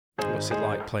What's it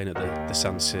like playing at the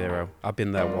San Siro? I've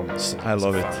been there once. I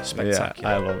love it.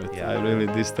 Spectacular. Yeah, I love it.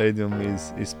 Yeah. This stadium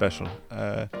is special.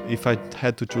 If I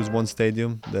had to choose one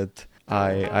stadium that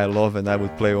I love and I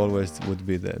would play always, would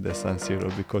be the San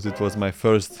Siro, because it was my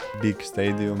first big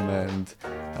stadium, and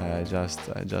I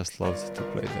just loved to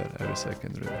play there every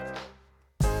second, really.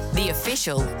 The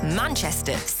official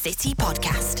Manchester City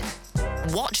podcast.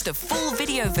 Watch the full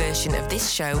video version of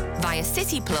this show via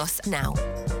City Plus now.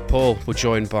 Paul, we're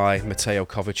joined by Mateo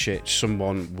Kovacic,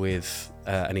 someone with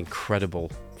an incredible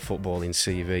footballing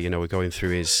CV. You know, we're going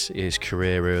through his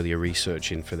career earlier,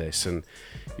 researching for this, and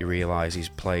you realise he's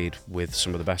played with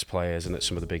some of the best players and at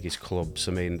some of the biggest clubs.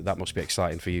 I mean, that must be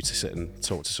exciting for you to sit and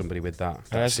talk to somebody with that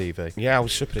CV. Yeah, I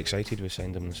was super excited we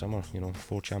signed him in the summer. You know,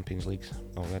 4 Champions Leagues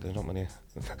already.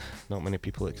 Not many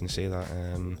people that can say that.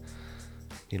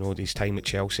 You know, his time at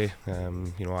Chelsea.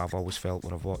 You know, I've always felt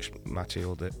when I've watched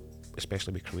Mateo that,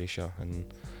 especially with Croatia and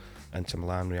into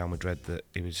Milan, Real Madrid, that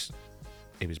he was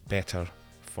better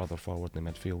further forward in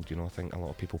the midfield. You know, I think a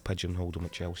lot of people pigeonholed him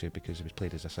at Chelsea because he was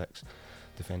played as a 6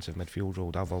 defensive midfield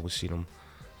role. I've always seen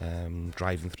him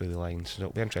driving through the lines. So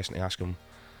it'll be interesting to ask him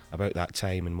about that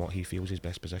time and what he feels his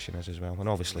best position is as well. And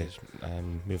obviously,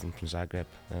 moving from Zagreb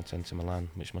into Milan,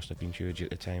 which must have been huge at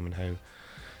the time, and how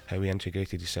he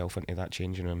integrated himself into that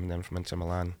changing room, and then from Inter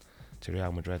Milan to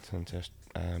Real Madrid into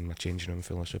a changing room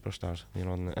full of superstars. You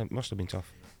know, and it must have been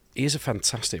tough. He is a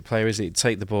fantastic player, isn't he? He'd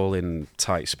take the ball in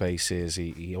tight spaces.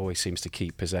 He always seems to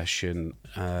keep possession.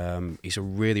 He's a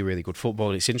really, really good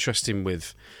footballer. It's interesting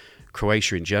with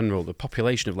Croatia in general, the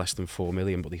population of less than 4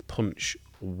 million, but they punch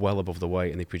well above the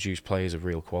weight and they produce players of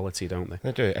real quality, don't they?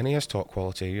 They do, and he has top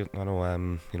quality. I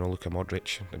know, you know, Luka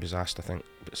Modric, it was asked, I think,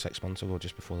 about 6 months ago,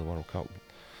 just before the World Cup,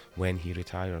 when he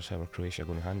retires, how are Croatia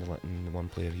going to handle it? And the one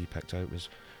player he picked out was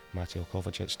Mateo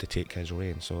Kovacic to take his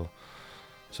reign. So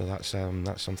that's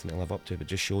something to live up to, but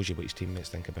just shows you what his teammates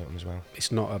think about him as well. It's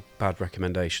not a bad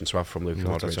recommendation to have from Luka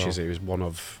Modric, is it? He was one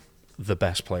of the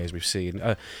best players we've seen,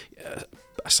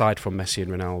 aside from Messi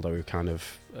and Ronaldo, who kind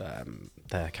of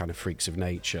they're kind of freaks of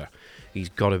nature. He's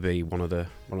got to be one of the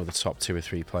top 2 or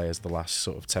 3 players of the last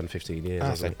sort of 10-15 years.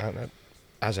 I think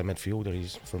as a midfielder,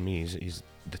 he's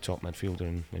the top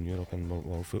midfielder in Europe and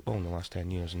world football in the last 10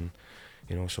 years, and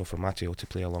you know, so for Mateo to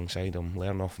play alongside him,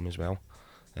 learn off him as well.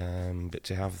 But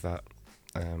to have that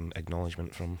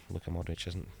acknowledgement from Luka Modric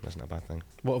isn't a bad thing.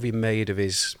 What have you made of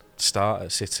his start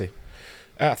at City?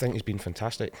 I think he's been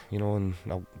fantastic, you know, and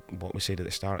what we said at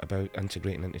the start about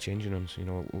integrating into changing rooms. You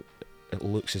know, it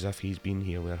looks as if he's been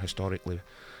here, where historically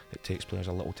it takes players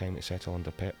a little time to settle under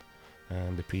Pep.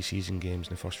 The pre-season games,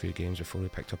 and the first few games before he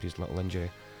picked up his little injury,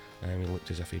 he looked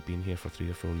as if he'd been here for 3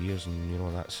 or 4 years, and you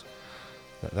know,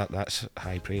 that's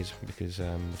high praise, because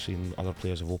we've seen other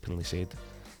players have openly said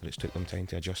that it's took them time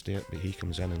to adjust to it, but he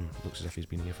comes in and looks as if he's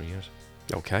been here for years.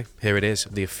 Okay, here it is,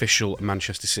 the official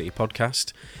Manchester City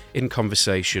podcast, in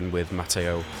conversation with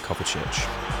Mateo Kovacic.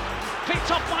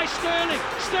 Picked up by Sterling.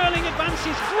 Sterling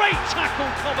advances. Great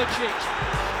tackle,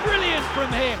 Kovacic. Brilliant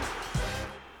from him.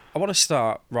 I want to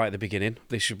start right at the beginning.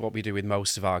 This is what we do with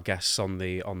most of our guests on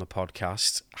the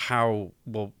podcast. How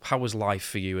was life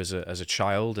for you as a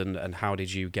child, and how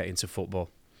did you get into football?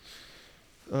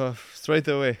 Straight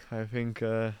away, I think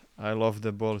I loved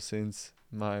the ball since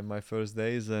my first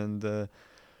days, and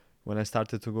when I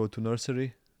started to go to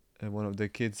nursery, one of the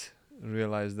kids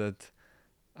realized that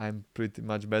I'm pretty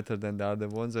much better than the other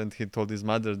ones, and he told his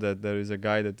mother that there is a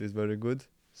guy that is very good.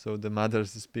 So the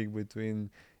mothers speak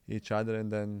between each other,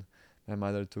 and then my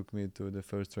mother took me to the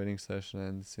first training session,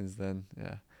 and since then,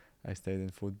 yeah, I stayed in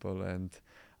football. And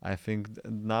I think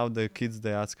now the kids,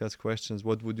 they ask us questions,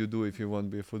 what would you do if you want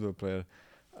to be a football player?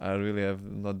 I really have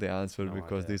not the answer,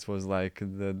 because this was like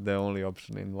the only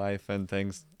option in life, and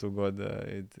thanks to God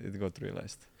it got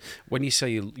realized. When you say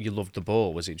you loved the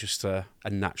ball, was it just a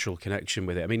natural connection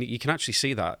with it? I mean, you can actually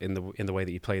see that in the way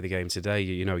that you play the game today.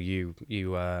 You know, you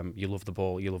love the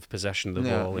ball, you love possession of the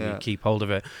ball, and you keep hold of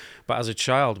it. But as a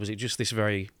child, was it just this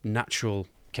very natural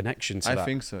connection to that? I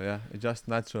think so, yeah. It's just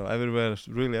natural. Everywhere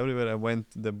I went,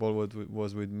 the ball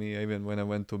was with me. Even when I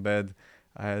went to bed,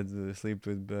 I had slept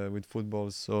with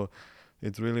footballs, so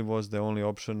it really was the only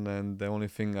option and the only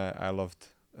thing I loved,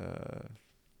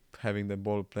 having the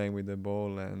ball, playing with the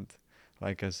ball, and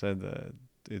like I said,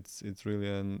 it's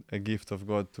really a gift of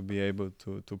God to be able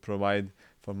to provide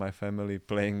for my family,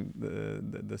 playing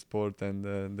the sport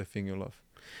and the thing you love.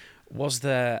 Was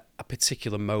there a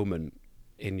particular moment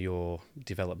in your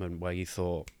development where you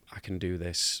thought, I can do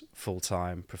this full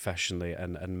time, professionally,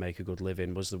 and make a good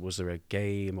living? Was there a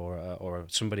game or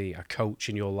somebody, a coach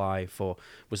in your life, or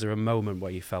was there a moment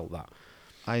where you felt that?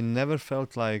 I never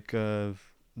felt like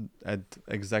at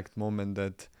exact moment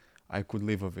that I could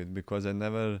live of it, because I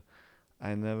never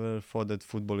thought that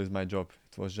football is my job.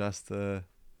 It was just the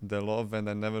love, and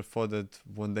I never thought that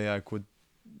one day I could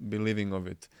be living of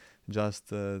it. Just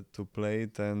to play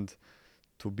it and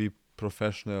to be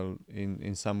professional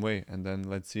in some way, and then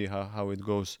let's see how it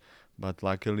goes. But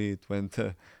luckily it went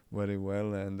very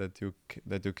well, and that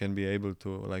you can be able to,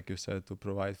 like you said, to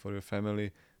provide for your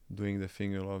family. Doing the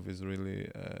thing you love is really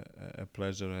a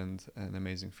pleasure and an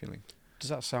amazing feeling. Does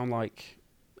that sound like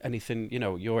anything,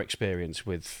 your experience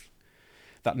with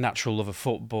that natural love of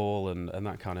football and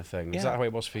that kind of thing? Is that how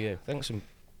it was for you? I think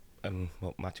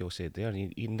what Mateo said there,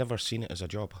 he'd never seen it as a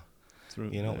job. True.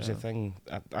 It was a thing,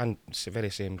 and it's the very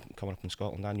same coming up in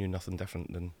Scotland. I knew nothing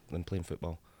different than playing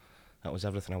football. That was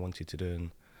everything I wanted to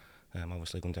do, and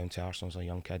obviously going down to Arsenal as a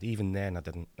young kid. Even then, I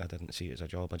didn't see it as a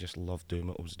job. I just loved doing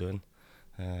what I was doing.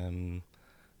 And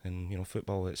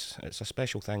football, it's a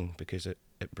special thing because it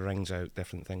brings out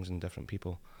different things in different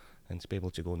people, and to be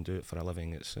able to go and do it for a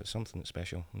living, it's something that's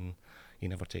special, and you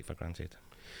never take for granted.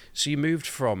 So you moved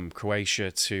from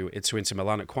Croatia to Inter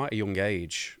Milan at quite a young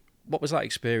age. What was that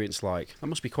experience like? That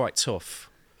must be quite tough.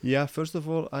 Yeah, first of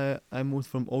all, I moved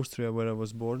from Austria, where I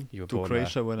was born, to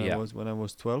Croatia when I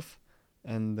was 12,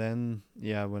 and then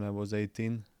when I was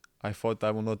 18, I thought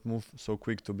I would not move so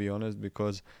quick, to be honest,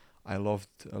 because I loved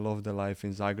the life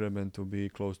in Zagreb and to be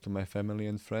close to my family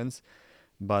and friends.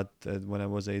 But when I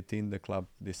was 18, the club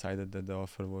decided that the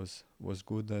offer was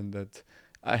good and that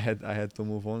I had to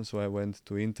move on. So I went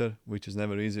to Inter, which is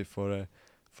never easy for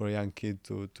a young kid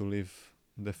to leave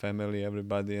the family,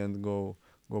 everybody, and go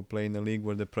play in a league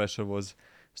where the pressure was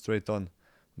straight on.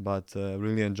 But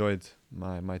really enjoyed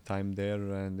my time there,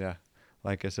 and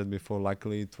like I said before,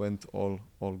 luckily it went all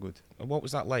good. What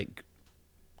was that like,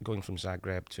 going from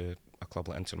Zagreb to a club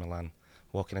like Inter Milan,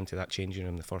 walking into that changing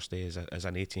room the first day as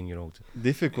an 18-year-old?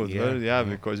 Difficult,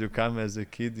 because you come as a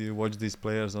kid, you watch these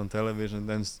players on television,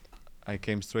 then I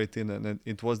came straight in, and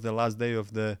it was the last day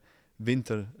of the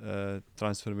winter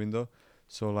transfer window,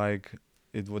 so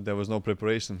there was no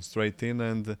preparation, straight in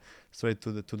and straight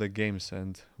to the games,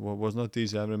 and was not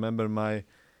easy. I remember my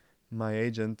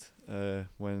agent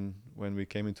when we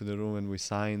came into the room and we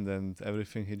signed and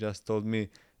everything, he just told me,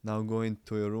 now go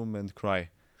into your room and cry,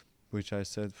 which I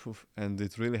said, and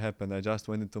it really happened. I just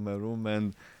went into my room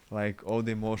and all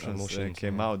the emotions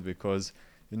came out, because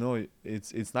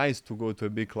it's nice to go to a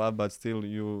big club, but still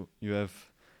you have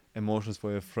emotions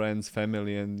for your friends,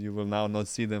 family, and you will now not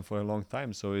see them for a long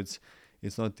time. So it's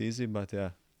not easy, but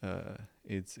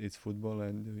it's football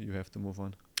and you have to move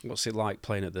on. What's it like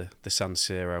playing at the San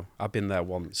Siro? I've been there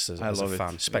once as a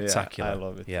fan. Spectacular. Yeah, I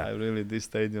love it. Yeah. This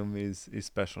stadium is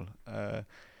special.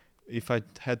 If I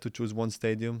had to choose one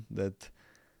stadium that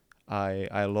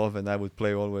I love and I would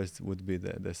play always, would be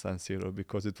the San Siro,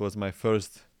 because it was my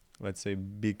first, let's say,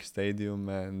 big stadium,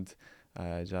 and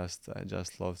I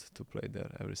just loved to play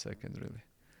there every second, really.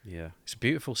 Yeah, it's a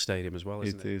beautiful stadium as well,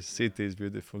 isn't it? It is. City is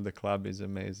beautiful. The club is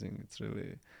amazing. It's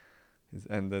really,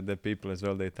 and the people as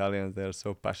well. The Italians, they are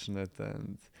so passionate,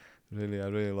 and really, I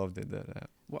really loved it there. Yeah.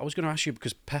 Well, I was going to ask you,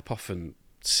 because Pep often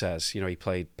says,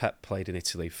 Pep played in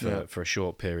Italy for a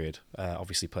short period,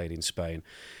 obviously played in Spain,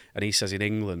 and he says in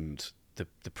England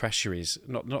the pressure is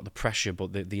not the pressure,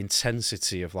 but the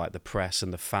intensity of the press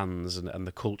and the fans and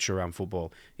the culture around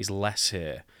football is less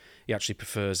here. He actually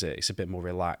prefers it. It's a bit more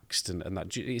relaxed, and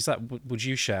that would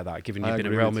you share that, given you've been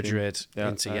in Real Madrid? I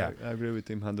agree with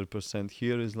him 100%.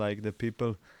 Here is the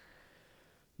people,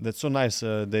 that's so nice.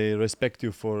 They respect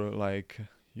you for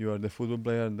you are the football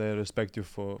player. They respect you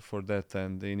for that.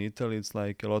 And in Italy, it's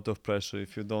a lot of pressure.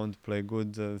 If you don't play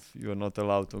good, you are not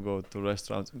allowed to go to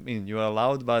restaurants. I mean, you are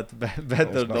allowed, but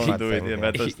better don't do it.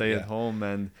 Better stay at home.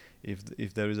 And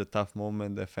if there is a tough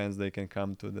moment, the fans, they can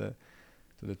come to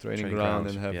the training ground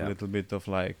and have a little bit of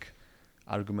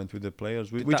argument with the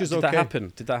players, which is okay.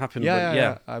 Did that happen?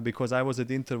 Yeah. Because I was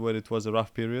at Inter, where it was a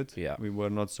rough period. Yeah. We were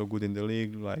not so good in the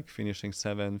league, finishing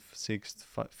 7th, 6th,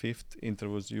 5th. Inter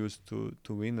was used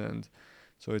to win, and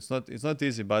so it's not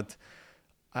easy. But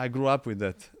I grew up with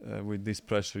that, with this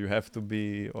pressure. You have to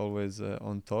be always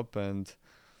on top, and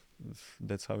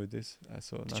that's how it is.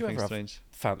 So Did nothing you ever strange.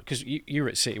 Because you were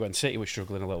at City when City was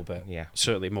struggling a little bit. Yeah,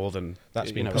 certainly more than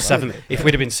that's been seventh. If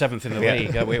we'd have been 7th in the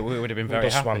league, we would have been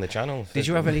very happy. Swam the channel. Did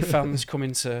you have any fans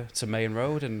coming to Main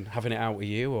Road and having it out with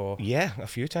you, or? Yeah, a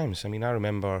few times. I mean, I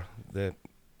remember the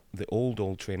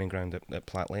old training ground at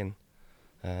Platt Lane.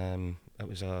 It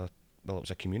was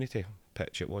a community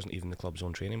pitch. It wasn't even the club's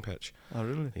own training pitch. Oh,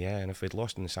 really? Yeah, and if we'd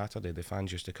lost on the Saturday, the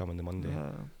fans used to come on the Monday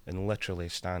and literally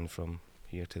stand from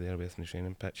here to there with the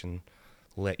training pitch, and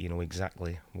let you know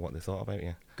exactly what they thought about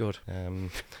you. Good.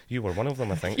 You were one of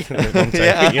them, I think.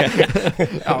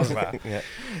 I was there. Yeah.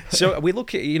 So we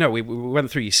look at, we went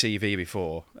through your CV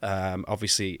before,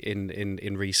 obviously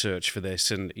in research for this,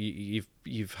 and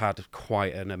you've had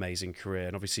quite an amazing career.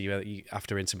 And obviously, you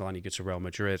after Inter Milan, you go to Real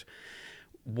Madrid.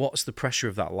 What's the pressure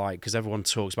of that like? Because everyone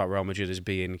talks about Real Madrid as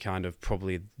being kind of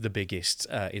probably the biggest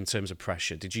in terms of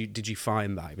pressure. Did you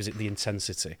find that? Was it the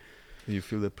intensity? You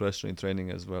feel the pressure in training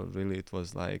as well. Really, it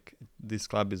was like this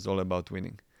club is all about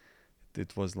winning.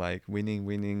 It was like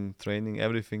winning, training,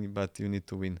 everything, but you need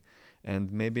to win.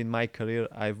 And maybe in my career,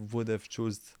 I would have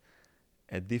chosen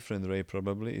a different way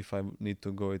probably if I need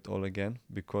to go it all again,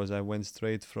 because I went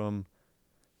straight from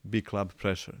big club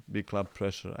pressure.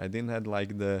 I didn't have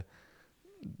like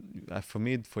for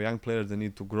me, for young players, they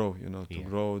need to grow,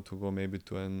 to go maybe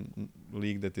to a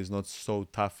league that is not so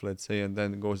tough, let's say, and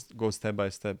then go step by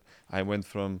step. I went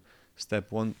from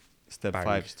step 1, step Bang.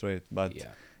 5 straight, but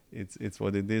it's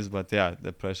what it is. But yeah,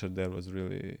 the pressure there was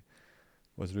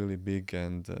really big,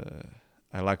 and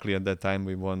I luckily at that time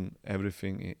we won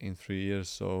everything in 3 years,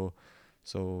 so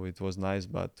it was nice.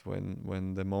 But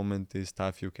when the moment is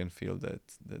tough, you can feel that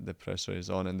the pressure is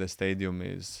on, and the stadium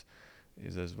is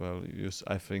as well.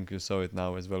 I think you saw it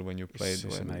now as well when you played.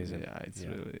 It's amazing. Yeah, it's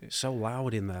really so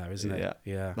loud in there, isn't it?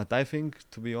 Yeah. But I think,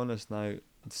 to be honest, now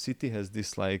City has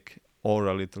this like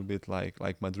aura a little bit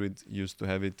like Madrid used to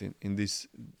have it in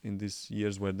these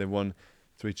years where they won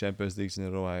 3 Champions Leagues in a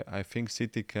row. I think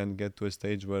City can get to a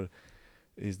stage where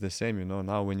it's the same.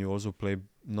 Now when you also play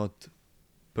not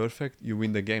perfect, you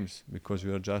win the games because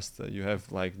you are just you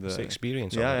have like It's the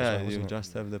experience. You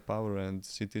just have the power, and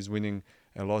City is winning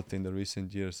a lot in the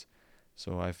recent years.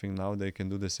 So I think now they can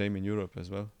do the same in Europe as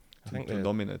well. I think to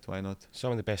dominate, why not?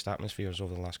 Some of the best atmospheres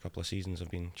over the last couple of seasons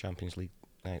have been Champions League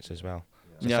nights as well.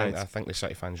 So I think the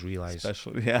City fans realise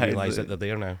that they're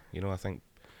there now. I think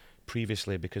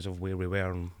previously, because of where we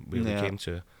were and where we came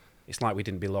to, it's like we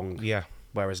didn't belong. Yeah.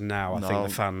 Whereas now, I think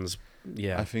the fans.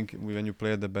 Yeah. I think when you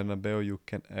play at the Bernabeu,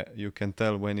 you can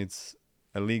tell when it's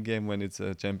a league game, when it's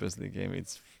a Champions League game.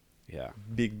 It's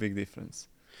big difference.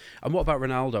 And what about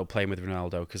Ronaldo, playing with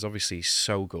Ronaldo? Because obviously he's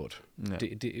so good. Yeah.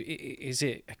 Is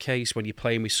it a case when you're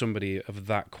playing with somebody of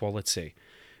that quality,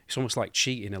 it's almost like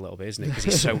cheating a little bit, isn't it? Because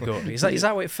he's so good. Is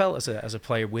that what it felt as a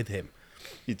player with him?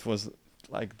 It was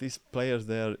like these players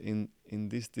there in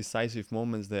these decisive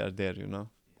moments, they are there.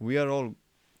 We are all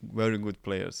very good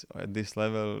players at this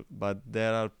level, but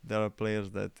there are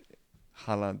players that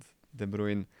Haaland, De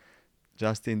Bruyne,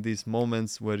 just in these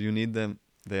moments where you need them,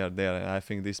 they are there. And I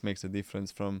think this makes a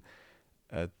difference from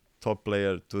a top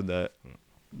player to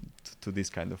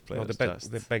this kind of players. Well,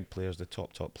 the big players, the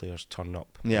top players turn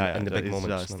up. Yeah, in the big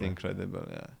moments. It's just incredible.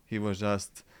 Yeah, he was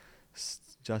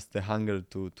just the hunger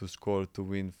to score, to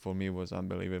win, for me was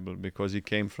unbelievable, because he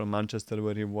came from Manchester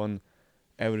where he won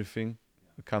everything,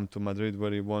 come to Madrid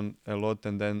where he won a lot,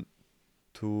 and then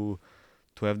to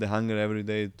have the hunger every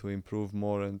day to improve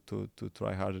more and to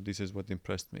try harder. This is what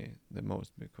impressed me the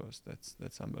most, because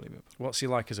that's unbelievable. What's he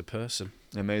like as a person?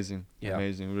 Amazing,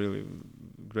 really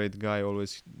great guy,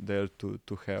 always there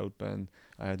to help, and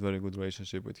I had very good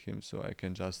relationship with him, so I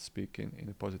can just speak in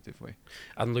a positive way.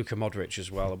 And Luka Modric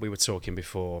as well. We were talking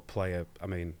before, player, I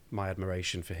mean, my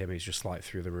admiration for him is just like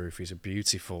through the roof. He's a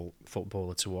beautiful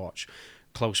footballer to watch.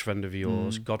 Close friend of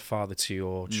yours, godfather to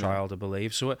your child, I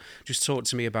believe. So just talk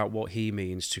to me about what he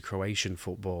means to Croatian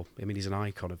football. I mean, he's an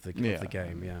icon of the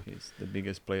game. Yeah, he's the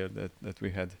biggest player that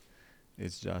we had.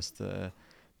 It's just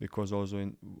because also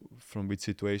from which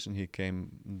situation he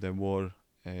came, the war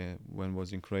when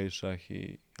was in Croatia.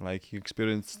 He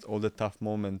experienced all the tough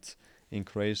moments in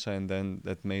Croatia, and then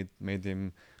that made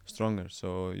him stronger.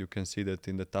 So you can see that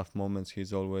in the tough moments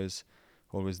he's always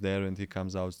there, and he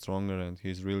comes out stronger, and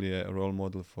he's really a role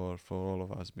model for all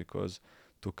of us, because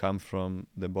to come from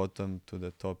the bottom to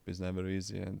the top is never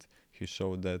easy, and he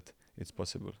showed that it's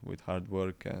possible with hard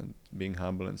work and being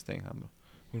humble and staying humble.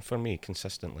 And for me,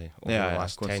 consistently over the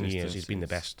last 10 years, he's been the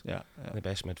best. The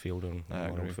best midfielder in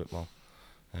world football.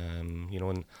 And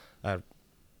I don't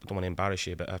want to embarrass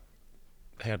you, but I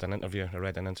read an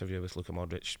interview with Luka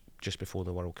Modric just before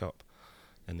the World Cup,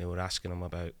 and they were asking him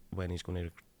about when he's going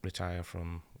to retire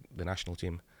from the national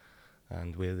team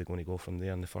and where they're going to go from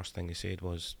there, and the first thing he said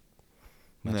was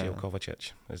Mateo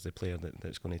Kovacic is the player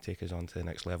that's going to take us on to the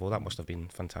next level. That must have been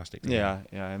fantastic.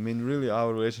 I mean, really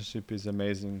our relationship is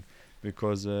amazing,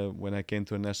 because when I came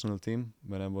to a national team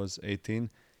when I was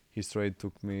 18, he straight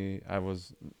took me, I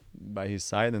was by his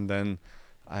side, and then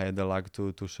I had the luck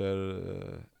to share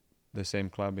the same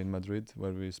club in Madrid,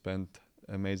 where we spent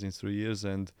amazing 3 years,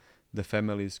 and the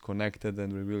family is connected,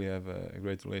 and we really have a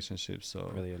great relationship. So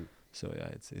Brilliant. So yeah,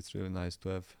 it's really nice to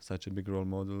have such a big role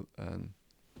model and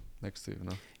next to you,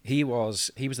 He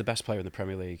was the best player in the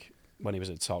Premier League when he was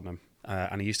at Tottenham,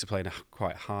 and he used to play in a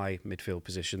quite high midfield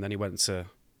position. Then he went to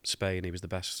Spain. He was the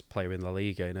best player in La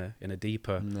Liga in a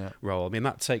deeper role. I mean,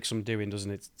 that takes some doing,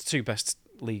 doesn't it? It's the two best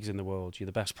leagues in the world. You're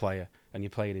the best player, and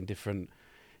you're playing in different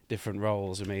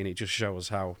roles. I mean, it just shows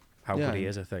how good he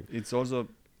is, I think. It's also,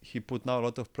 he put now a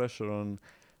lot of pressure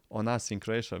on us in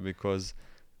Croatia, because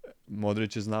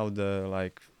Modric is now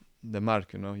the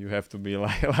mark, you have to be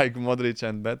like Modric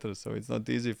and better. So it's not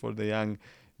easy for the young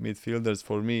midfielders,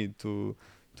 for me, to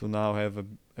now have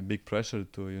a big pressure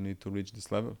you need to reach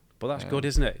this level. But that's good,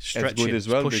 isn't it? Stretching, it's good as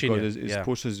well, because it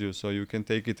pushes you, so you can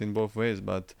take it in both ways.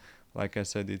 But like I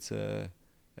said, it's a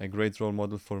great role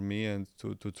model for me, and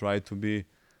to try to be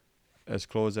as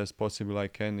close as possible I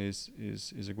can is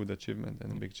a good achievement,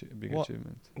 and a big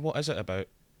achievement. What is it about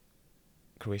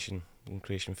Croatian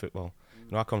football?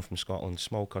 I come from Scotland,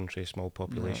 small country, small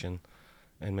population,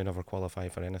 and we never qualify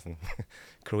for anything.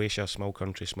 Croatia, small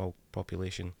country, small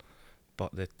population,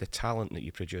 but the talent that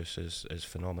you produce is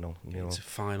phenomenal. Into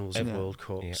finals of World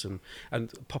Cups, and a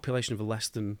population of less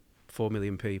than 4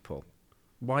 million people.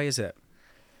 Why is it?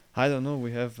 I don't know.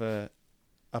 We have a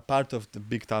part of the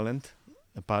big talent.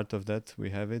 A part of that we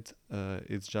have it.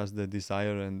 It's just the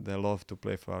desire and the love to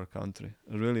play for our country.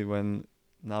 Really, when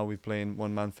now we play in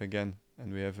 1 month again,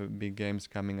 and we have big games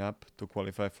coming up to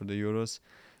qualify for the Euros,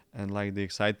 and like the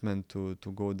excitement to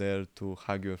go there, to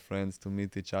hug your friends, to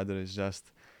meet each other is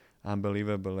just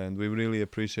unbelievable, and we really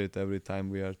appreciate every time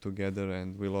we are together,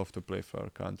 and we love to play for our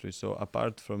country. So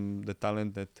apart from the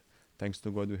talent that, thanks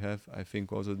to God, we have, I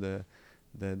think also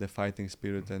the fighting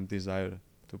spirit and desire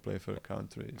to play for a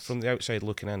country. From the outside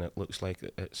looking in, it looks like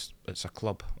it's a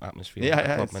club atmosphere,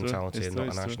 a club mentality, and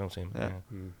not a national team. Yeah.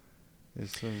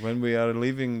 It's true. When we are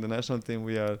leaving the national team,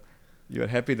 you are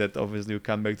happy that obviously you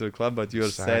come back to the club, but you are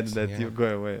sad that you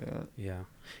go away. Yeah.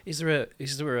 Is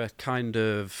there a kind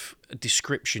of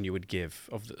description you would give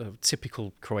of a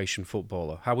typical Croatian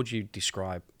footballer? How would you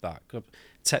describe that?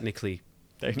 Technically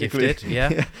gifted,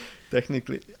 yeah.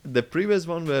 Technically, the previous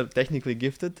one were technically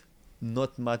gifted,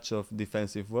 not much of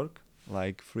defensive work,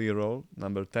 like free roll,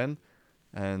 number 10,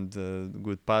 and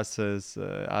good passes,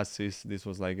 assists. This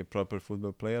was like a proper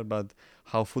football player. But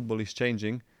how football is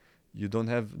changing, you don't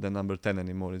have the number 10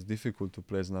 anymore. It's difficult to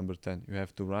play as number 10. You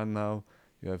have to run now.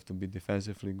 You have to be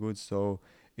defensively good. So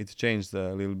it changed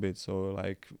a little bit. So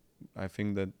like, I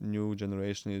think that new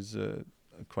generation is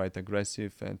quite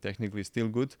aggressive and technically still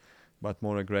good, but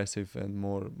more aggressive and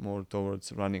more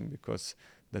towards running, because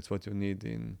that's what you need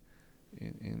in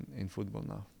football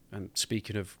now. And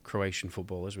speaking of Croatian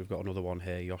footballers, we've got another one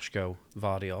here, Joško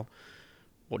Vardiol.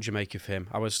 What do you make of him?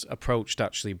 I was approached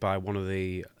actually by one of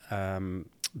the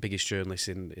biggest journalists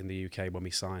in the UK when we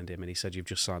signed him, and he said, you've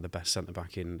just signed the best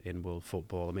centre-back in world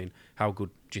football. I mean, how good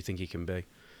do you think he can be?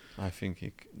 I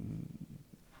think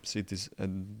City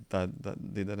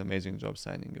did an amazing job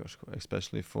signing Joško,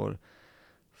 especially for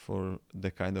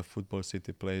the kind of football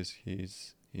City plays.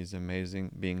 He's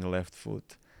amazing, being left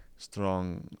foot,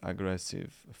 strong,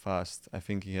 aggressive, fast. I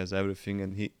think he has everything,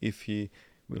 and if he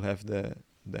will have the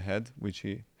head, which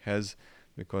he has,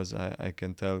 because I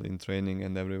can tell in training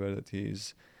and everywhere that he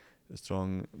is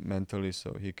strong mentally,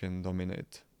 so he can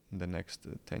dominate the next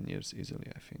 10 years easily,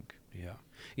 I think. Yeah.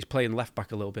 He's playing left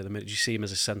back a little bit at the minute. Do you see him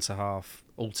as a centre half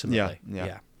ultimately?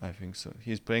 Yeah, I think so.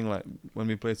 He's playing like, when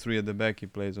we play 3 at the back, he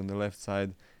plays on the left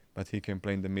side, but he can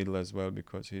play in the middle as well,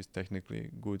 because he's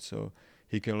technically good. So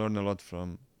he can learn a lot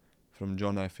from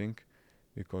John, I think,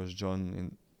 because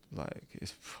John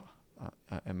is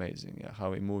amazing. Yeah,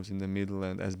 how he moves in the middle,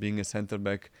 and as being a centre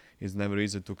back, it's never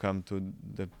easy to come to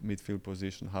the midfield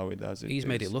position. How he does it. He's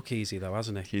made it look easy though,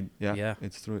 hasn't he? Yeah.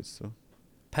 It's true.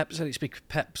 Pep said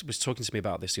Pep was talking to me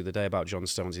about this the other day about John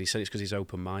Stones, and he said it's because he's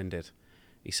open-minded.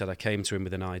 He said I came to him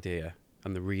with an idea,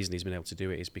 and the reason he's been able to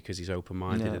do it is because he's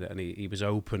open-minded, and he was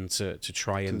open to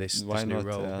trying this new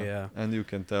role. Yeah. And you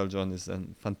can tell John is a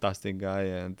fantastic guy,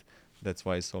 and that's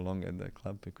why he's so long at the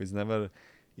club, because it's never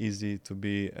easy to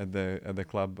be at the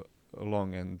club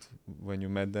long, and when you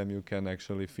met them, you can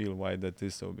actually feel why that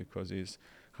is so, because he's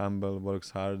humble,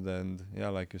 works hard, and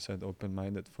like you said,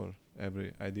 open-minded for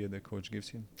every idea the coach gives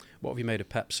him. What have you made of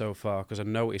Pep so far? Because I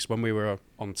noticed when we were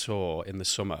on tour in the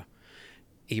summer,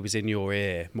 he was in your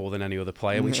ear more than any other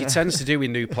player, which he tends to do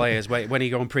with new players. When you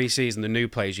go on pre-season, the new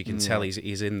players, you can tell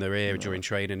he's in their ear during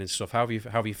training and stuff. How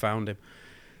have you found him?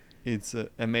 It's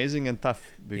amazing and tough,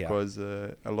 because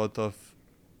a lot of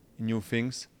new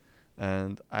things,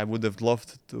 and I would have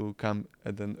loved to come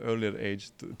at an earlier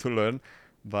age to learn,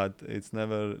 but it's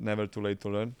never too late to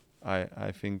learn.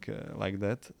 I think like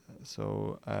that.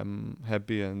 So I'm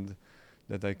happy and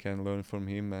that I can learn from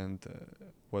him and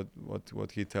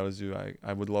what he tells you.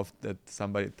 I would love that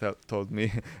somebody told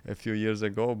me a few years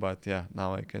ago, but yeah,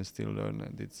 now I can still learn,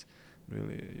 and it's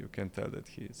really, you can tell that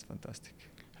he is fantastic.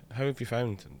 How have you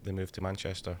found the move to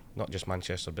Manchester? Not just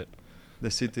Manchester, but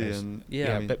The city Yes. and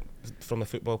Yeah, I mean, but from a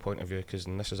football point of view, because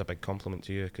this is a big compliment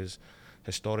to you, because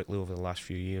historically over the last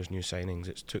few years, new signings,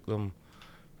 it's took them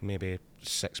maybe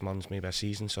 6 months, maybe a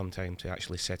season sometime to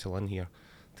actually settle in here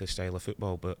to the style of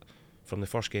football. But from the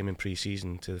first game in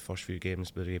pre-season to the first few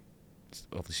games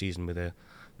of the season with the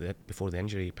before the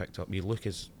injury you picked up, you look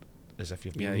as if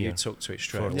you've been yeah, here you took to it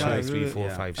straight for away. Yeah, I 2, 3, really- 4,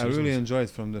 yeah. 5 I seasons. really enjoyed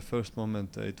from the first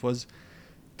moment. It was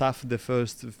tough the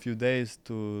first few days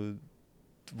to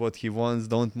what he wants,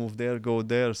 don't move there, go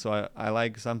there. So I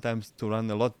like sometimes to run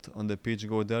a lot on the pitch,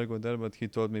 go there, but he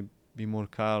told me be more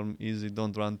calm, easy,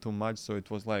 don't run too much. So it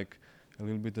was like a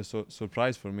little bit of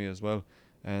surprise for me as well.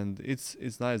 And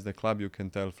it's nice. The club, you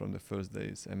can tell from the first day,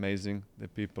 is amazing. The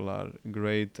people are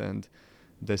great, and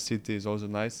the city is also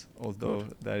nice, although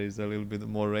there is a little bit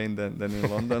more rain than in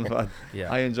London. But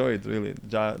Yeah. I enjoy it really.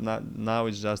 Now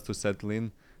it's just to settle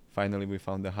in. Finally, we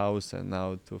found the house, and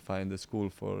now to find a school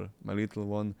for my little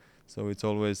one. So it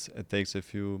takes a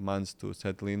few months to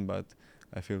settle in, but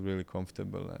I feel really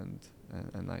comfortable and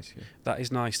nice here. That is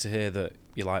nice to hear that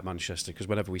you like Manchester, because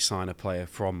whenever we sign a player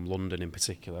from London in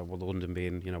particular, well, London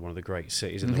being, you know, one of the great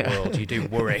cities in the world, you do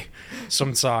worry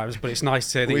sometimes, but it's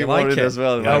nice to hear that We you like worried it. as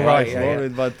well. Oh, My right, wife yeah, yeah.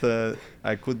 worried, but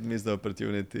I could miss the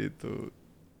opportunity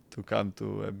to come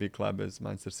to a big club as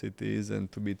Manchester City is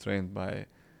and to be trained by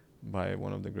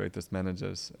one of the greatest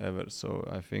managers ever. So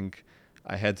I think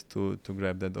I had to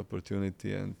grab that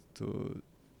opportunity and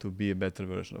to be a better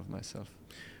version of myself.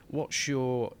 What's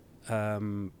your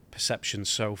perception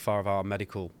so far of our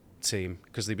medical team?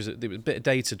 Because there was a bit of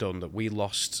data done that we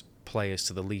lost players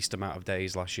to the least amount of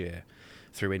days last year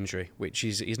through injury, which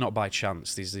is not by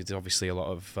chance. There's obviously a lot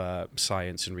of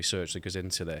science and research that goes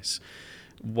into this.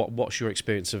 What's your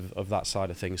experience of that side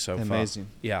of things so far? Amazing.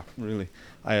 Yeah. Really.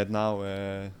 I had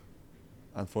now,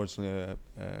 unfortunately,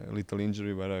 a little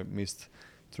injury where I missed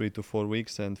 3 to 4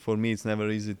 weeks, and for me it's never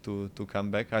easy to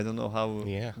come back. I don't know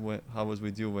how was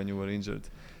with you when you were injured.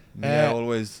 Me, I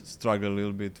always struggle a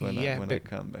little bit when I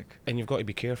come back. And you've got to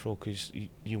be careful, because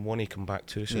you want to come back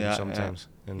too soon sometimes.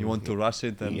 And you want to rush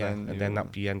it, and you end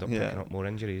up picking Yeah. up more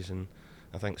injuries. And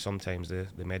I think sometimes the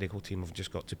medical team have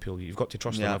just got to pull you. You've got to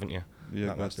trust them, Yeah. haven't you?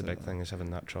 That's the big to- thing, is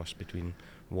having that trust between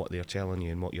what they're telling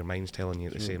you and what your mind's telling you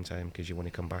at the True. same time, because you want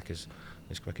to come back as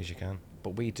quick as you can.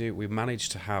 But we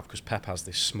managed to have, because Pep has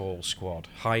this small squad,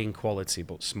 high in quality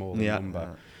but small in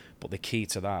number. But the key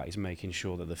to that is making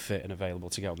sure that they're fit and available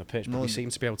to get on the pitch. But No, we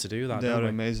seem to be able to do that, They don't are we?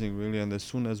 amazing, really. And as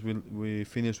soon as we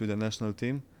finished with the national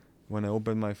team, when I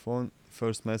opened my phone,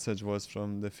 first message was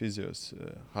from the physios.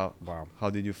 Wow. How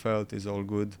did you felt? Is all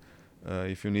good?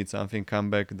 If you need something,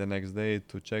 come back the next day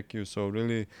to check you. So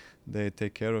really, they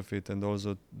take care of it. And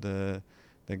also the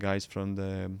guys from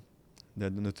the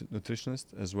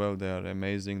nutritionist as well, they are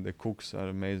amazing. The cooks are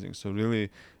amazing. So really,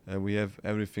 we have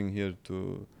everything here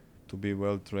to be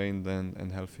well trained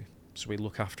and healthy. So we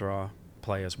look after our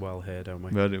players well here, don't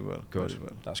we? Very well. Good. Very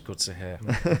well. That's good to hear.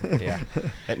 Yeah.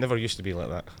 It never used to be like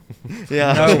that.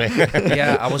 Yeah. No,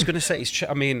 yeah, I was going to say,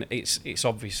 it's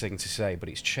obvious thing to say, but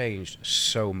it's changed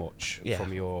so much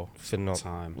from your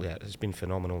time. Yeah, it's been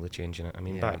phenomenal, the change in it. I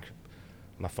mean, back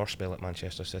my first spell at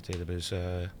Manchester City,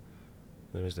 there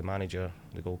was the manager,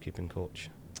 the goalkeeping coach,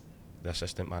 the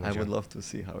assistant manager. I would love to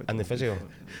see how it And the was physio. before.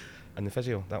 And the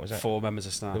physio, that was it. 4 members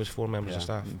of staff. There was 4 members of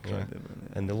staff. Yeah. Incredible,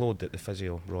 yeah. And the load that the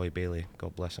physio, Roy Bailey,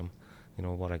 God bless him, you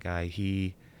know, what a guy.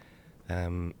 He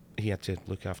had to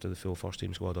look after the full first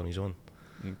team squad on his own.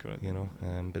 Incredible. You know,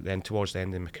 but then towards the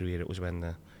end of my career, it was when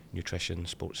the nutrition,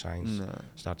 sports science No.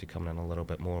 started coming in a little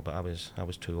bit more. But I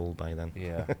was too old by then.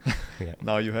 Yeah. Yeah.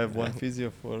 Now you have one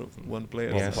physio for one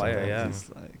player. Yeah. So Player, yeah. It's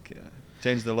like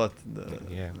changed a lot.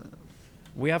 Yeah.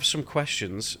 We have some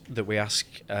questions that we ask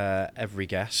every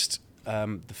guest.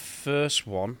 The first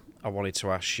one I wanted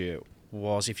to ask you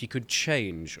was, if you could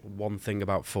change one thing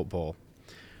about football,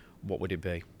 what would it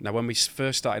be? Now, when we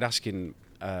first started asking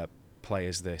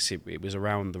players this, it was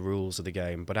around the rules of the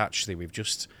game, but actually we've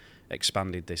just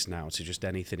expanded this now to just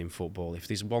anything in football. If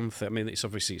there's one thing, I mean, it's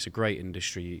a great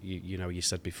industry. You know, you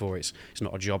said before, it's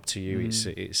not a job to you.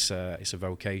 It's a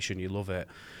vocation. You love it.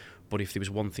 But if there was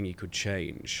one thing you could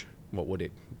change, what would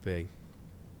it be?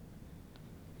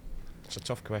 It's a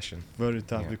tough question. Very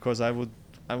tough, because I would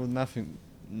nothing.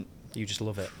 You just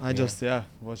love it. I just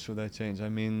what should I change? I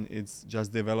mean, it's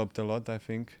just developed a lot. I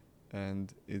think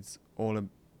and it's all.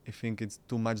 I think it's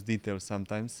too much detail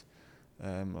sometimes.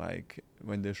 Like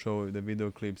when they show the video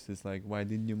clips, it's like, why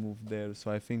didn't you move there? So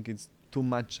I think it's too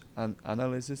much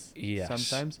analysis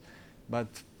sometimes, but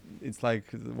it's like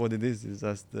what it is. It's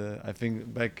just I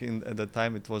think back at the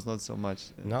time it was not so much.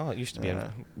 No, it used to be.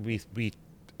 We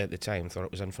at the time thought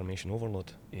it was information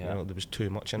overload. Yeah. You know, there was too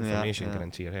much information going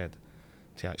into your head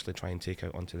to actually try and take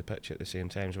out onto the pitch at the same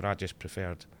time. Where I just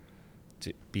preferred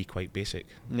to be quite basic.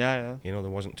 Yeah. You know,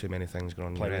 there wasn't too many things going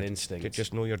on in your head. Play with instinct.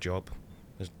 Just know your job.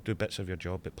 Do bits of your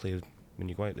job, but play when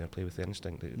you go out there. Play with the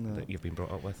instinct that you've been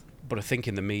brought up with. But I think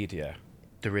in the media,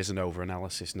 there is an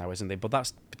over-analysis now, isn't there? But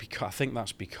that's because I think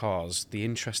that's because the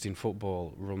interest in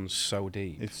football runs so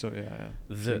deep. It's so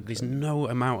There's no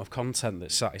amount of content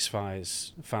that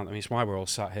satisfies fans. I mean, it's why we're all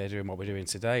sat here doing what we're doing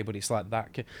today. But it's like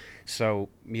that. So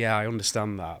yeah, I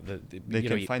understand that. They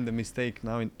can find a mistake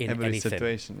now in every anything.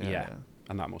 situation. Yeah.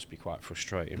 And that must be quite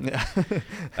frustrating.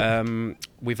 Yeah.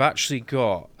 We've actually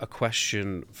got a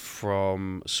question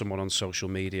from someone on social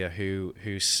media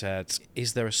who said,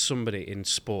 is there somebody in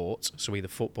sport, so either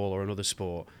football or another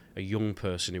sport, a young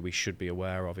person who we should be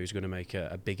aware of who's going to make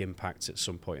a big impact at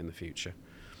some point in the future?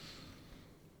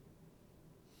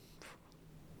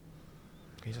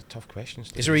 These are tough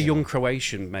questions. Is there a young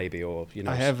Croatian maybe, or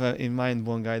I have in mind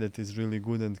one guy that is really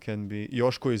good and can be.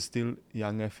 Joško is still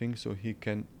young, I think, so he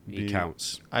can. He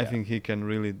counts. I think he can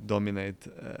really dominate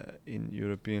in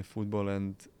European football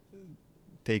and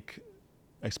take,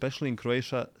 especially in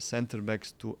Croatia, centre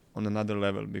backs to on another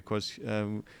level, because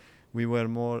we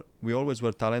always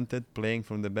were talented playing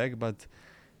from the back, but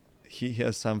he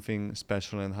has something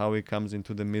special and how he comes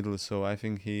into the middle. So I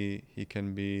think he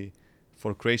can be,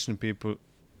 for Croatian people,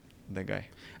 the guy.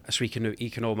 So he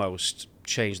can almost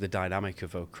change the dynamic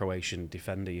of a Croatian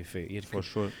defender. For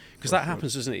sure. Because that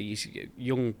happens, doesn't it?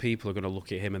 Young people are going to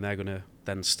look at him and they're going to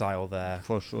then style their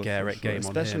Garrett game on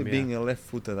him. Especially being a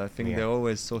left-footed, I think they're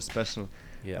always so special.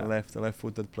 Yeah.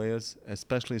 Left-footed players,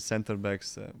 especially centre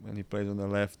backs. When he plays on the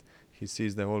left, he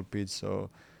sees the whole pitch, so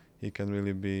he can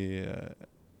really be,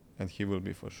 and he will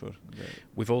be for sure.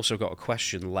 We've also got a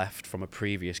question left from a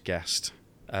previous guest.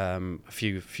 A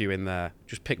few in there.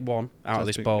 Just pick one out of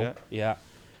this bowl,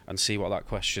 and see what that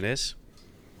question is.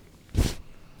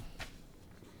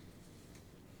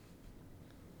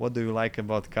 What do you like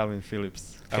about Calvin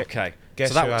Phillips? Okay.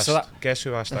 Guess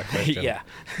who asked that question? Yeah.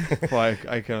 Well,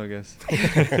 I cannot guess.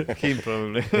 Him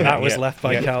probably. That was left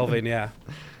by Calvin. Yeah.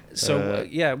 So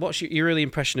what's your early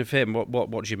impression of him?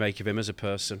 What do you make of him as a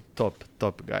person? Top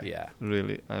guy. Yeah.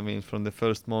 Really. I mean, from the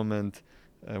first moment.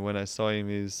 When I saw him,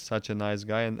 he's such a nice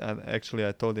guy, and actually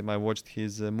I told him I watched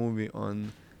his movie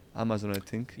on Amazon, I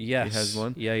think. Yes. He has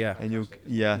one. Yeah. And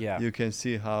you can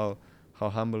see how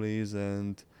humble he is,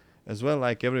 and as well,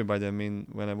 like everybody. I mean,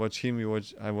 when I watch him,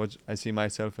 I see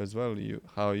myself as well.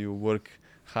 How you work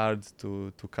hard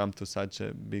to come to such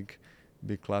a big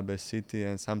club as City,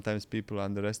 and sometimes people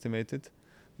underestimate it.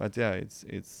 But yeah,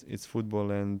 it's football,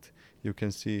 and you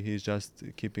can see he's just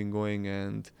keeping going,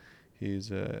 and he's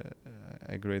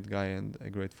a great guy and a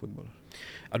great footballer.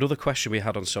 Another question we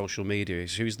had on social media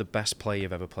is, who's the best player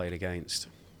you've ever played against?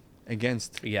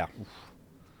 Against? Yeah.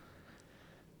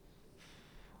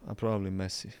 Probably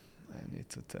Messi. I need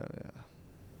to tell you.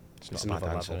 It's not a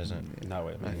bad answer, is it? No,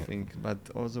 I think. But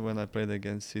also when I played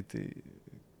against City,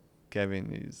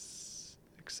 Kevin is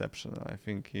exceptional. I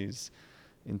think he's,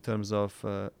 in terms of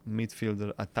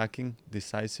midfielder, attacking,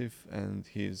 decisive, and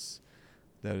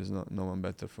there is no one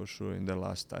better for sure in the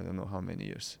last I don't know how many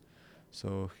years.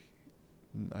 So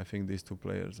I think these two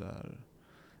players are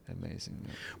amazing.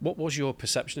 Yeah. What was your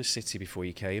perception of City before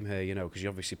you came here? You know, because you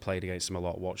obviously played against them a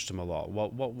lot, watched them a lot.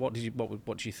 What do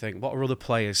you think? What are other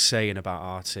players saying about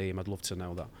our team? I'd love to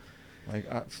know that.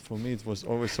 Like for me, it was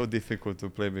always so difficult to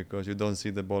play because you don't see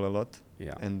the ball a lot.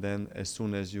 Yeah. And then as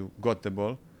soon as you got the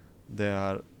ball, there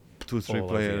are 2-3 All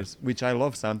players, which I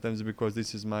love sometimes because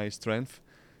this is my strength,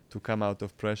 to come out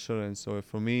of pressure. And so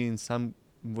for me, in some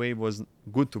way, it was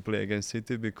good to play against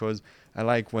City because I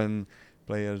like when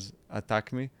players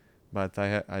attack me, but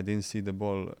I didn't see the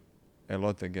ball a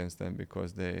lot against them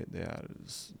because they are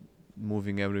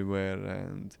moving everywhere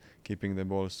and keeping the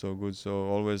ball so good. So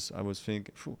always I was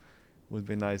thinking, would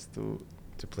be nice to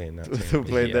play in that to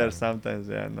play there sometimes.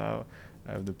 Yeah, now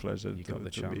I have the pleasure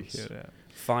to be here. Yeah.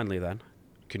 Finally, then,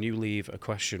 can you leave a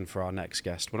question for our next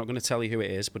guest? We're not going to tell you who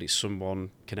it is, but it's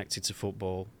someone connected to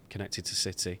football, connected to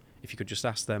City. If you could just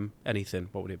ask them anything,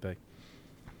 what would it be?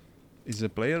 Is it a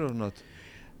player or not?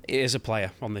 It is a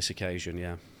player on this occasion,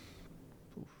 yeah.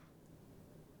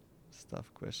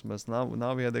 Tough question. But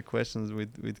now we had the questions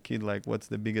with kid, like what's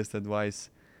the biggest advice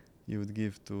you would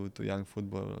give to young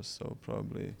footballers. So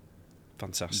probably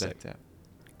Fantastic. that, yeah.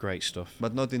 Great stuff.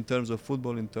 But not in terms of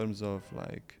football, in terms of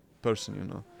like person, you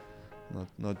know,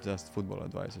 not just football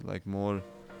advice, like more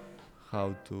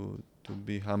how to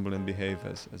be humble and behave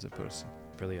as a person.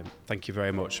 Brilliant. Thank you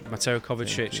very much. Mateo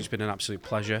Kovacic, it's been an absolute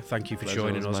pleasure. Thank you for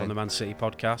joining us on the Man City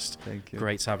podcast. Thank you.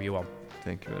 Great to have you on.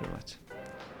 Thank you very much.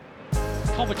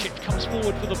 Kovacic comes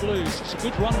forward for the Blues. It's a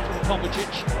good run from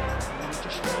Kovacic. And he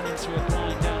just ran into a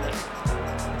blind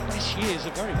alley. This year's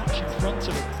are very much in front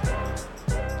of him.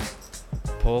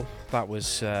 Paul, that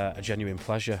was a genuine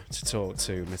pleasure to talk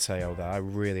to Mateo there. I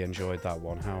really enjoyed that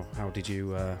one. How did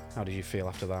you feel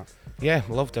after that? Yeah,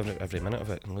 loved every minute of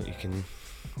it. And look,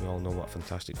 we all know what a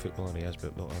fantastic footballer he is,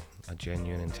 but what a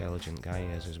genuine, intelligent guy he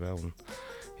is as well. And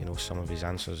you know, some of his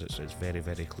answers, it's very,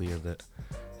 very clear that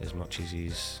as much as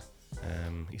his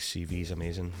CV is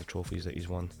amazing, the trophies that he's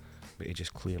won, but he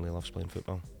just clearly loves playing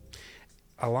football.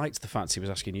 I liked the fact he was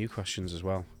asking you questions as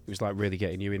well. It was like really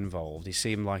getting you involved. He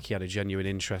seemed like he had a genuine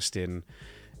interest in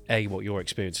what your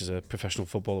experience as a professional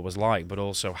footballer was like, but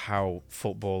also how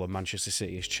football and Manchester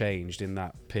City has changed in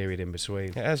that period in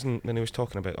between. It is, and when he was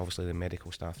talking about obviously the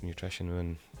medical staff, nutrition,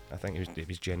 and I think he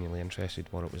was genuinely interested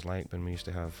what it was like when we used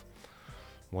to have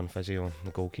one physio,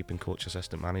 the goalkeeping coach,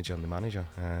 assistant manager, and the manager.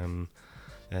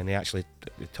 And he actually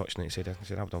touched on it. He said,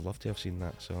 I would have loved to have seen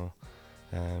that. So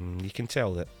you can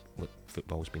tell that look,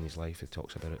 football's been his life. He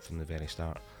talks about it from the very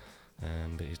start,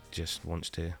 but he just wants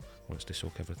to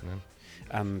soak everything in.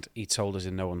 And he told us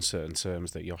in no uncertain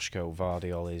terms that Joško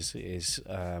Vardiol is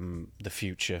the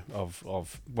future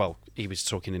of well, he was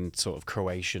talking in sort of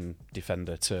Croatian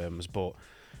defender terms, but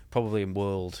probably in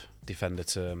world defender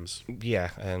terms. Yeah,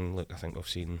 and look, I think we've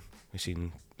seen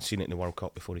it in the World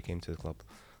Cup before he came to the club.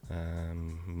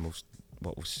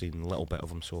 What we've seen a little bit of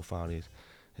him so far, he's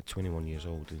at 21 years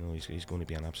old. You know, he's going to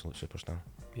be an absolute superstar.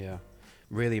 Yeah,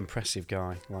 really impressive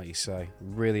guy, like you say.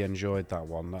 Really enjoyed that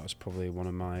one. That was probably one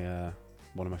of my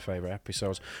favourite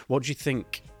episodes. What do you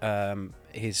think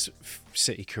his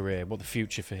City career, what the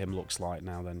future for him looks like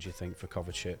now? Then, do you think, for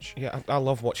Kovacic? Yeah, I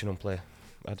love watching him play.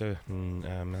 I do. And,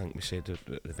 I think we said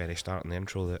at the very start in the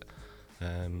intro that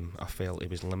I felt he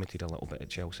was limited a little bit at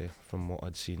Chelsea from what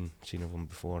I'd seen of him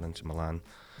before into Milan,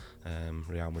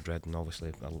 Real Madrid, and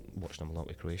obviously I watched him a lot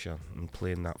with Croatia, and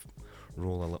playing that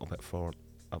role a little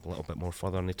bit more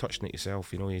further. And he touched on it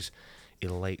himself. You know, he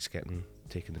likes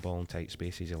taking the ball in tight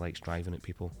spaces. He likes driving at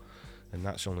people, and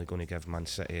that's only going to give Man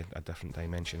City a different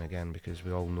dimension again, because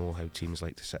we all know how teams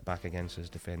like to sit back against us,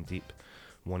 defend deep,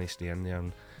 want to stay in there,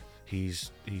 and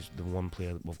he's the one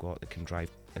player that we've got that can drive,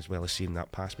 as well as seeing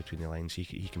that pass between the lines.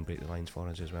 He can break the lines for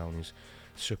us as well, and he's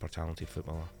a super talented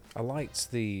footballer. I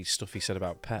liked the stuff he said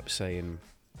about Pep,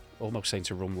 almost saying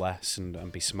to run less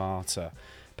and be smarter.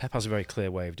 Pep has a very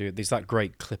clear way of doing it. There's that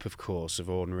great clip, of course, of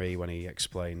Henry when he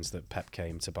explains that Pep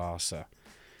came to Barca.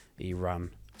 He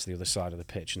ran to the other side of the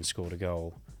pitch and scored a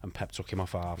goal, and Pep took him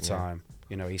off at half time. Yeah.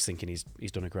 You know, he's thinking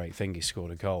he's done a great thing, he's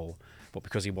scored a goal, but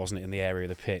because he wasn't in the area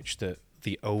of the pitch that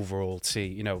the overall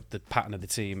team, you know, the pattern of the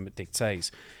team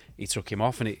dictates, he took him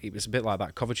off. And it was a bit like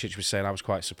that. Kovacic was saying, I was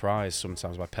quite surprised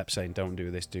sometimes by Pep saying, don't do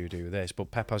this, do this.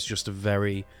 But Pep has just a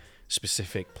very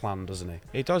specific plan, doesn't he?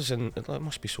 He does, and it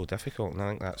must be so difficult. And I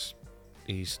think that's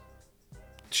his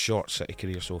short City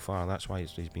career so far. That's why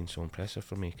he's been so impressive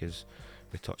for me, because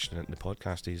we touched on it in the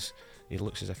podcast. He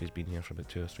looks as if he's been here for about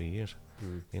 2 or 3 years.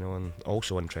 You know, and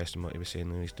also interesting what he was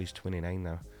saying. He's 29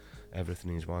 now.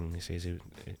 Everything he's won. He says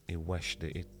he wished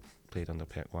that he played under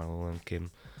Pep Guardiola and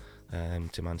came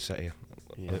to Man City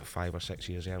about 5 or 6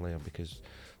 years earlier, because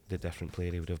the different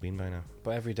player he would have been by now. But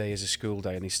every day is a school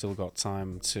day, and he's still got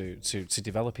time to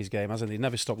develop his game, hasn't he?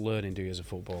 Never stop learning, do you, as a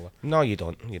footballer? No, you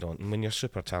don't. And when you're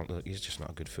super talented, he's just not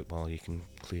a good footballer. You can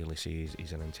clearly see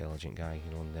he's an intelligent guy.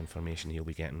 You know, and the information he'll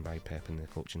be getting by Pep and the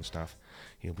coaching staff,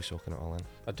 he'll be soaking it all in.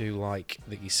 I do like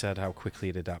that you said how quickly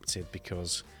he'd adapted,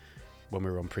 because when we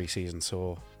were on pre-season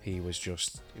tour, it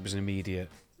was an immediate.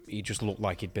 He just looked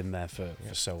like he'd been there for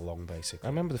so long, basically. I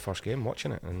remember the first game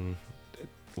watching it, and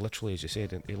literally, as you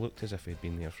said, he looked as if he'd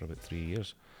been there for about 3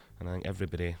 years. And I think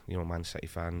everybody, you know, Man City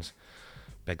fans,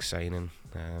 big signing,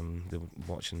 they were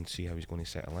watching to see how he's going to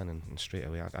settle in, and straight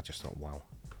away I just thought, wow.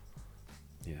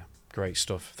 Yeah, great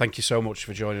stuff. Thank you so much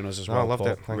for joining us as well, I loved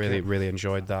Paul. it. Thank you. Really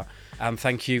enjoyed that. And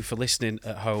thank you for listening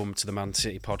at home to the Man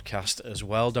City podcast as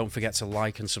well. Don't forget to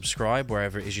like and subscribe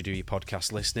wherever it is you do your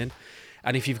podcast listening.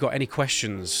 And if you've got any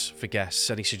questions for guests,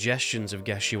 any suggestions of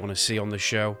guests you want to see on the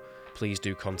show, please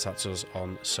do contact us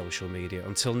on social media.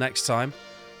 Until next time,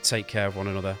 take care of one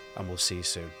another, and we'll see you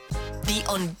soon. The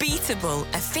unbeatable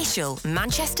official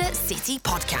Manchester City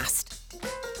podcast.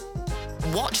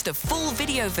 Watch the full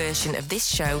video version of this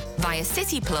show via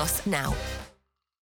City Plus now.